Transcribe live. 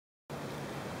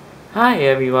Hi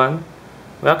everyone,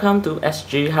 welcome to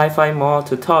SGHIFIMALL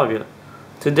tutorial.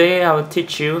 Today I will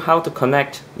teach you how to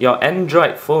connect your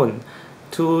Android phone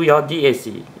to your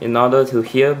DAC in order to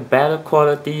hear better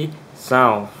quality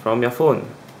sound from your phone.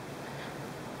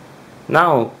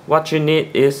 Now what you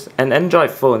need is an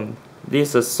Android phone.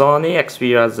 This is a Sony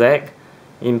Xperia Z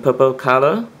in purple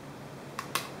color.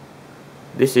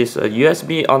 This is a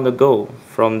USB on the go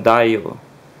from Dio.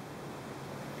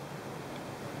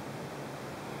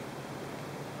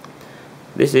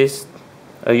 This is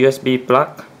a USB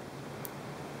plug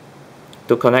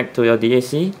to connect to your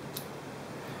DAC,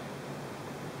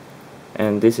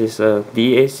 and this is a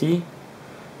DAC.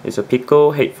 It's a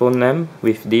Pico headphone amp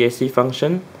with DAC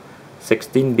function,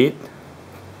 16-bit.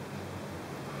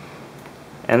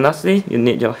 And lastly, you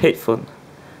need your headphone.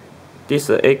 This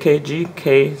is a AKG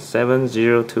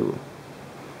K702.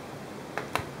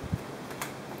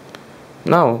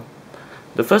 Now,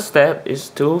 the first step is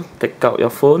to take out your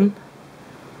phone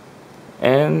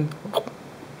and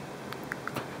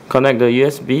connect the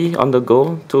USB on the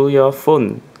go to your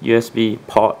phone USB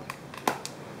port.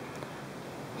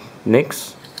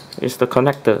 Next is the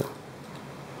connector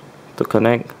to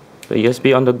connect the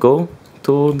USB on the go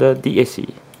to the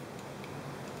DAC.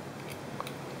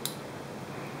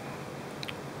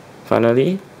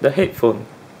 Finally, the headphone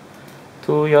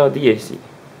to your DAC.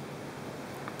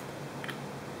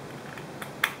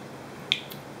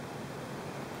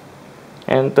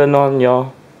 And turn on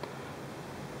your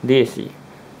DAC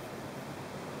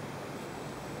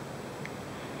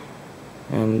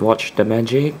and watch the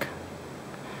magic.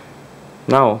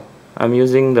 Now I'm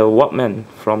using the Walkman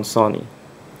from Sony,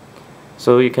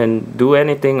 so you can do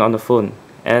anything on the phone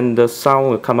and the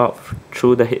sound will come out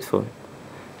through the headphone.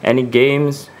 Any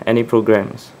games, any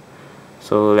programs.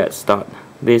 So let's start.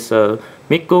 This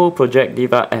Miko Project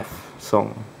Diva F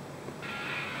song.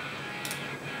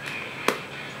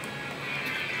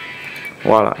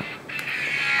 Voila.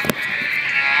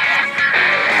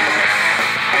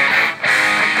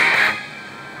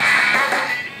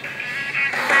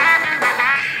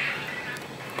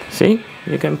 See,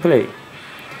 you can play.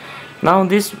 Now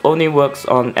this only works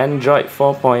on Android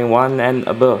 4.1 and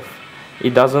above.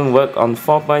 It doesn't work on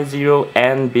 4.0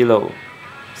 and below.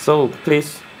 So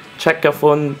please check your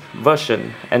phone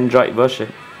version, Android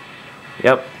version.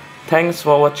 Yep. Thanks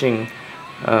for watching.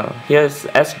 Here's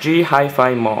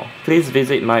SGHIFIMALL. Please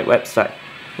visit my website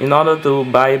in order to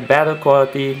buy better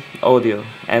quality audio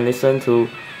and listen to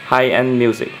high-end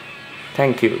music.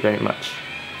 Thank you very much.